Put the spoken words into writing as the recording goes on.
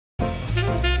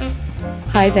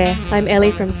Hi there, I'm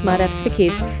Ellie from Smart Apps for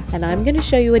Kids, and I'm going to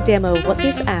show you a demo of what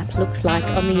this app looks like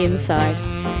on the inside.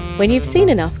 When you've seen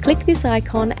enough, click this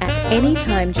icon at any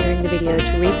time during the video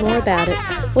to read more about it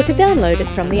or to download it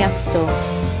from the App Store.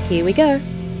 Here we go.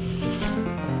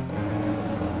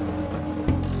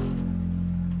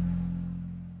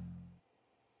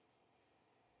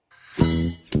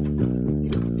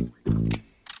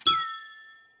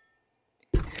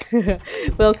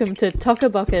 Welcome to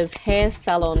Toca Hair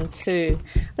Salon 2.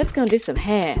 Let's go and do some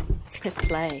hair. Let's press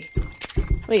play.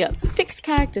 We got 6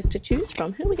 characters to choose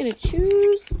from. Who are we going to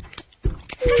choose?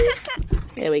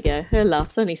 There we go. Her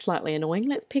laugh's only slightly annoying.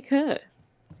 Let's pick her.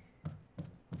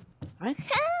 Right.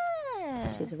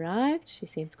 She's arrived. She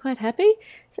seems quite happy.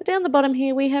 So down the bottom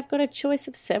here we have got a choice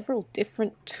of several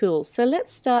different tools. So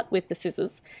let's start with the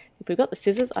scissors. If we've got the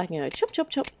scissors, I can go chop, chop,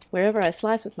 chop. Wherever I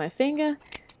slice with my finger,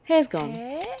 hair's gone.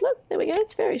 Look, there we go.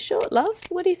 It's very short, love.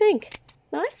 What do you think?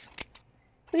 Nice?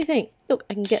 What do you think? Look,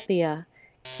 I can get the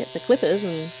clippers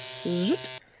and zoot,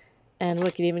 and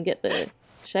we can even get the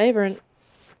shaver and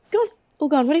gone. All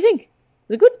gone. What do you think?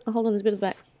 Is it good? I'll hold on this bit at the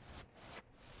back.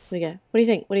 There we go. What do you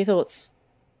think? What are your thoughts?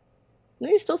 No,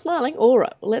 you're still smiling. All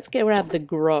right. Well, let's grab the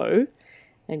grow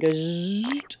and go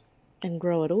zoot and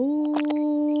grow it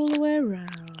all the way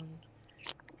around.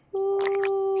 All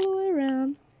the way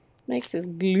around. Makes this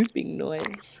glooping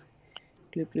noise.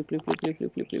 Gloop, gloop, gloop, gloop, gloop,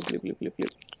 gloop, gloop, gloop, gloop, gloop, gloop,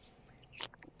 gloop.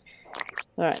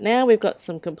 Alright, now we've got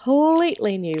some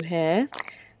completely new hair.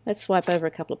 Let's swipe over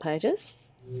a couple of pages.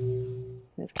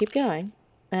 Let's keep going.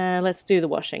 Let's do the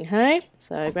washing, hey?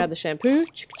 So grab the shampoo.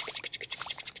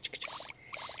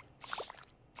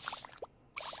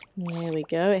 There we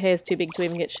go. Her hair's too big to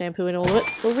even get shampoo in all of it.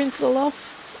 We'll rinse it all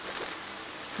off.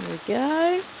 There we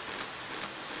go.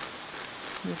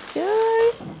 There we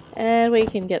go. And we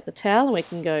can get the towel and we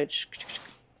can go.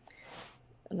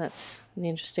 And that's an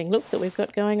interesting look that we've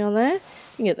got going on there. You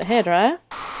can get the hairdryer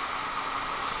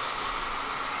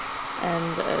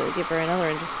and give her another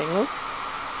interesting look.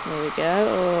 There we go.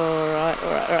 All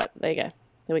right. There you go.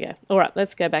 There we go. All right,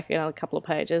 let's go back another couple of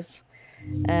pages.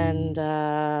 And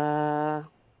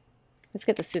let's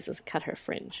get the scissors, cut her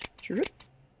fringe.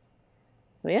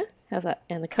 Oh yeah, how's that?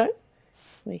 And the comb.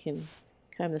 We can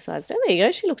comb the sides down. There you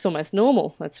go. She looks almost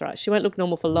normal. That's right. She won't look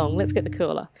normal for long. Let's get the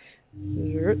curler.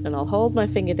 And I'll hold my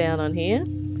finger down on here.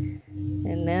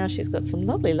 And now she's got some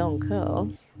lovely long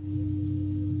curls.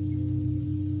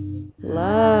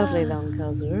 Lovely long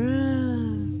curls.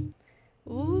 Ooh.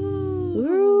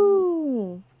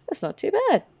 That's not too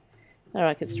bad. Or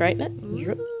I could straighten it.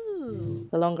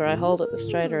 The longer I hold it, the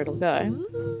straighter it'll go.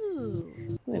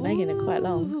 We're making it quite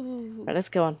long. Right, let's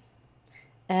go on.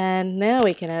 And now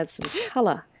we can add some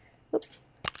colour. Oops.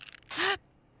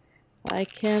 I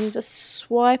can just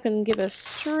swipe and give her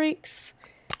streaks.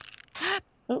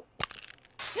 Oh.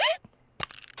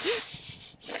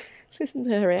 Listen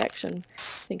to her reaction. I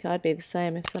think I'd be the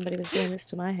same if somebody was doing this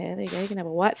to my hair. There you go. You can have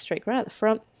a white streak right at the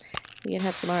front. You can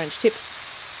have some orange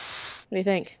tips. What do you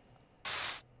think?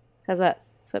 How's that?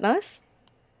 Is that nice?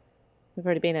 We've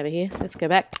already been over here. Let's go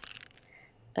back.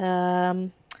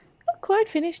 Not quite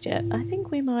finished yet. I think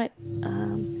we might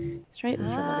straighten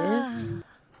some of this.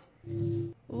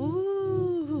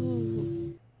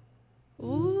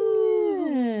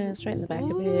 Yeah, straighten the back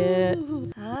a bit.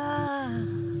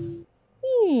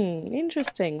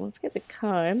 Interesting. Let's get the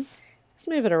comb. Just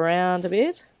move it around a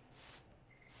bit.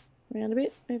 Move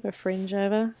a fringe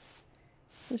over.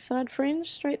 The side fringe,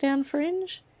 straight down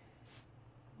fringe.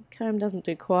 The comb doesn't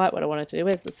do quite what I want it to do.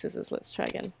 Where's the scissors? Let's try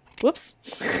again. Whoops.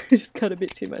 Just cut a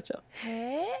bit too much off.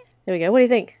 There we go. What do you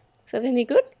think? Is that any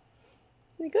good?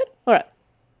 Any good? All right.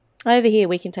 Over here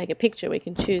we can take a picture. We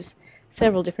can choose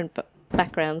several different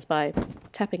backgrounds by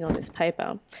tapping on this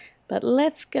paper. But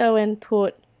let's go and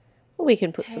put, well, we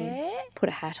can put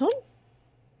a hat on.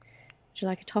 Would you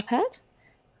like a top hat?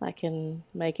 I can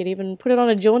make it even, put it on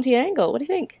a jaunty angle. What do you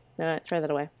think? No, throw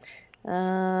that away.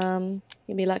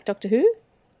 Give me like Doctor Who?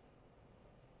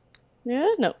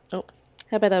 Yeah, no. Oh.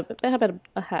 How about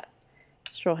a hat?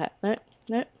 Straw hat?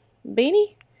 No.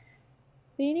 Beanie?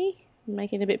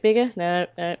 Making it a bit bigger? No.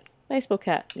 Baseball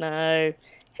cap? No.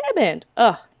 Hairband?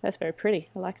 Oh, that's very pretty.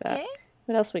 I like that.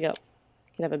 What else we got?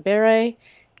 We can have a beret.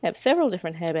 We have several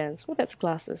different hairbands. What about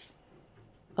glasses?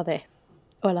 Oh, there.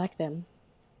 Oh, I like them.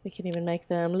 We can even make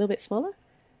them a little bit smaller.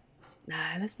 No,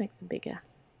 let's make them bigger.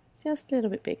 Just a little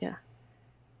bit bigger.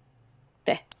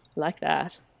 There. Like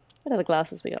that. What other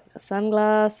glasses we got? We got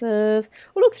sunglasses.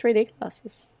 Oh, look, 3D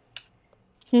glasses.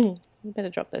 We better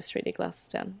drop those 3D glasses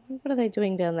down. What are they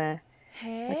doing down there?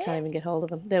 I can't even get hold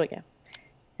of them. There we go.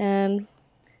 And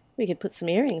we could put some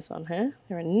earrings on her.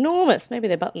 They're enormous. Maybe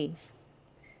they're buttons.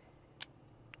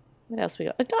 What else we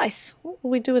got? A dice. What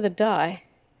will we do with a die?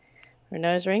 Or a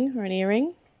nose ring or an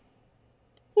earring?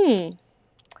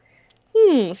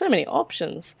 So many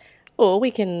options. Or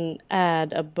we can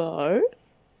add a bow.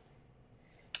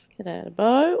 Could add a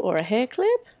bow or a hair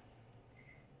clip.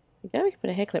 There we go, we can put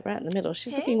a hair clip right in the middle.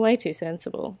 She's looking way too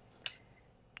sensible.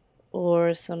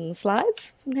 Or some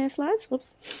slides, some hair slides.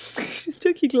 Whoops. She just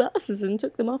took your glasses and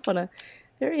took them off on a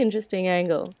very interesting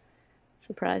angle.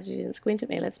 Surprised you didn't squint at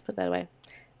me. Let's put that away.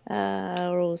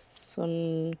 Or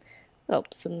some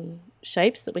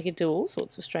shapes that we could do all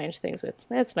sorts of strange things with.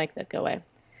 Let's make that go away.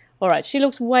 Alright, she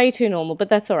looks way too normal, but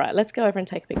that's alright. Let's go over and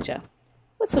take a picture.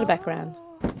 What sort of background?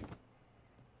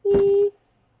 I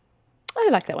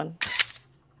like that one.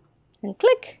 And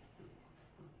click.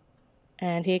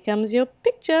 And here comes your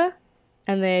picture.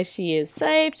 And there she is,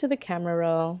 saved to the camera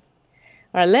roll.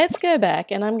 Alright, let's go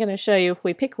back and I'm going to show you if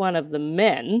we pick one of the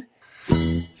men,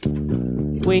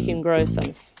 we can grow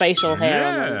some facial hair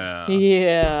on them.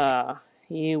 Yeah.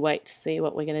 You wait to see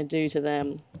what we're going to do to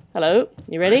them. Hello,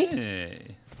 you ready?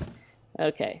 Hey.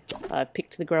 Okay, I've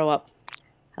picked the grow up.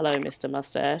 Hello, Mr.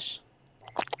 Mustache.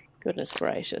 Goodness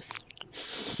gracious.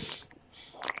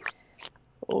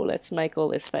 Oh, let's make all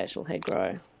this facial hair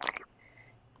grow.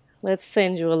 Let's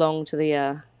send you along to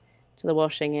the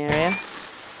washing area.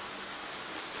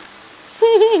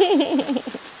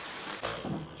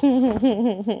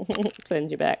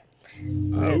 Send you back.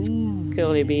 Let's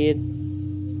curl your beard.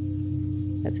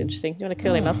 That's interesting. Do you want a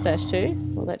curly mustache too?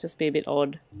 Will that just be a bit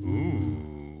odd?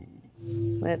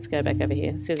 Let's go back over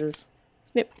here. Scissors.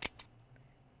 Snip.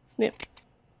 Snip.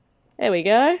 There we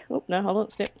go. Oh, no, hold on.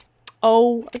 Snip.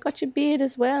 Oh, I got your beard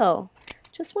as well.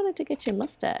 Just wanted to get your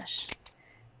mustache.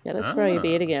 Yeah, let's grow your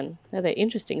beard again. Oh, they're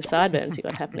interesting sideburns you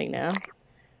got happening now.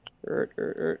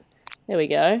 There we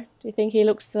go. Do you think he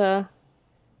looks a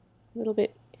little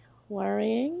bit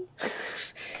worrying?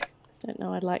 Don't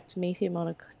know. I'd like to meet him on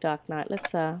a dark night.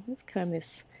 Let's comb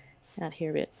this out here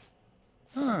a bit.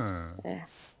 There.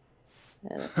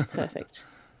 That's perfect.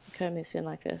 Comb this in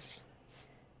like this.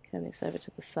 Comb this over to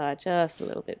the side just a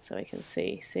little bit so we can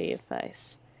see your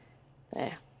face.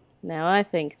 There. Now I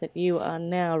think that you are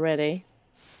now ready.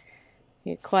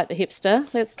 You're quite the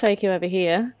hipster. Let's take you over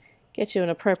here. Get you an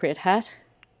appropriate hat.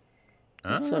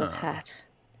 What sort of hat?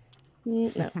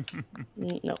 No.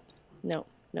 No. No.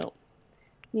 No.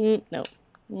 No.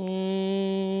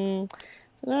 Don't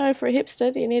know, for a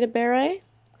hipster, do you need a beret?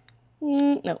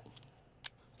 No.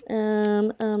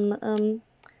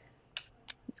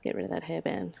 Let's get rid of that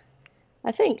hairband.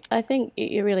 I think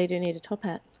you really do need a top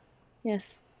hat.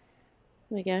 Yes.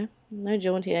 There we go. No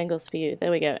jaunty angles for you.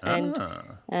 There we go. And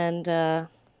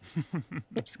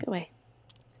oops, go away.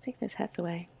 Let's take those hats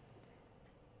away.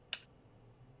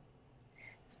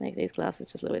 Let's make these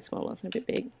glasses just a little bit smaller, a bit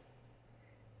big.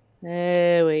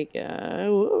 There we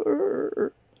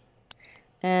go.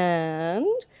 And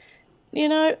you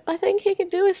know, I think he could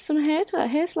do with some hair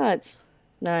slides.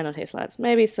 No, not hair slides.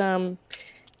 Maybe some.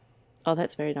 Oh,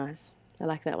 that's very nice. I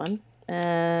like that one.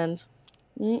 And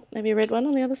maybe a red one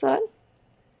on the other side.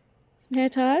 Some hair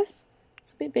ties.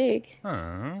 It's a bit big.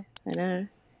 I know.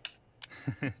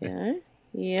 Yeah.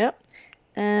 Yep.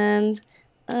 And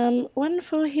one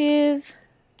for his.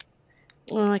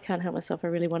 Oh, I can't help myself. I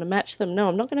really want to match them. No,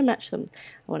 I'm not going to match them.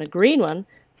 I want a green one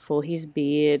for his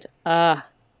beard. Ah.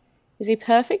 Is he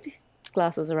perfect? His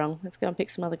glasses are wrong. Let's go and pick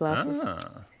some other glasses.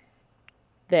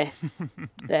 There.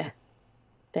 There.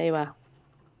 There you are.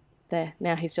 There.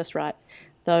 Now he's just right.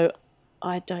 Though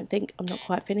I don't think I'm not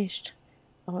quite finished.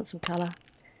 I want some colour.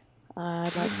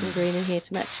 I'd like some green in here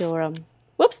to match your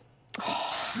whoops!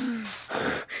 Oh,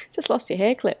 just lost your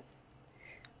hair clip.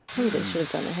 Probably should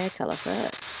have done the hair colour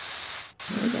first.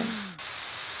 There we go.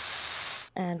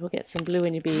 And we'll get some blue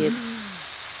in your beard. You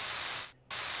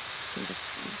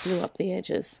just glue up the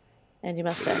edges. And your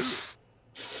mustache.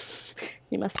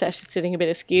 Your mustache is sitting a bit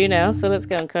askew now, so let's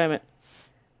go and comb it.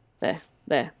 There,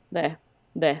 there, there,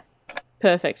 there.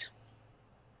 Perfect.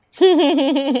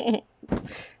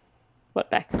 What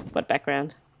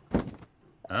background?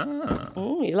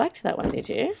 Oh, you liked that one, did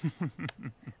you?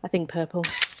 I think purple.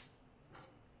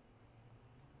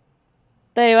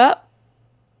 There you are.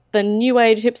 The new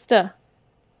age hipster.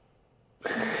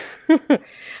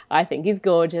 I think he's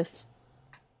gorgeous.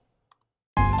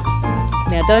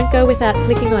 Now don't go without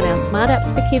clicking on our Smart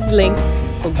Apps for Kids links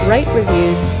for great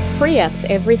reviews, free apps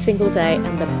every single day,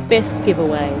 and the best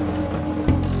giveaways.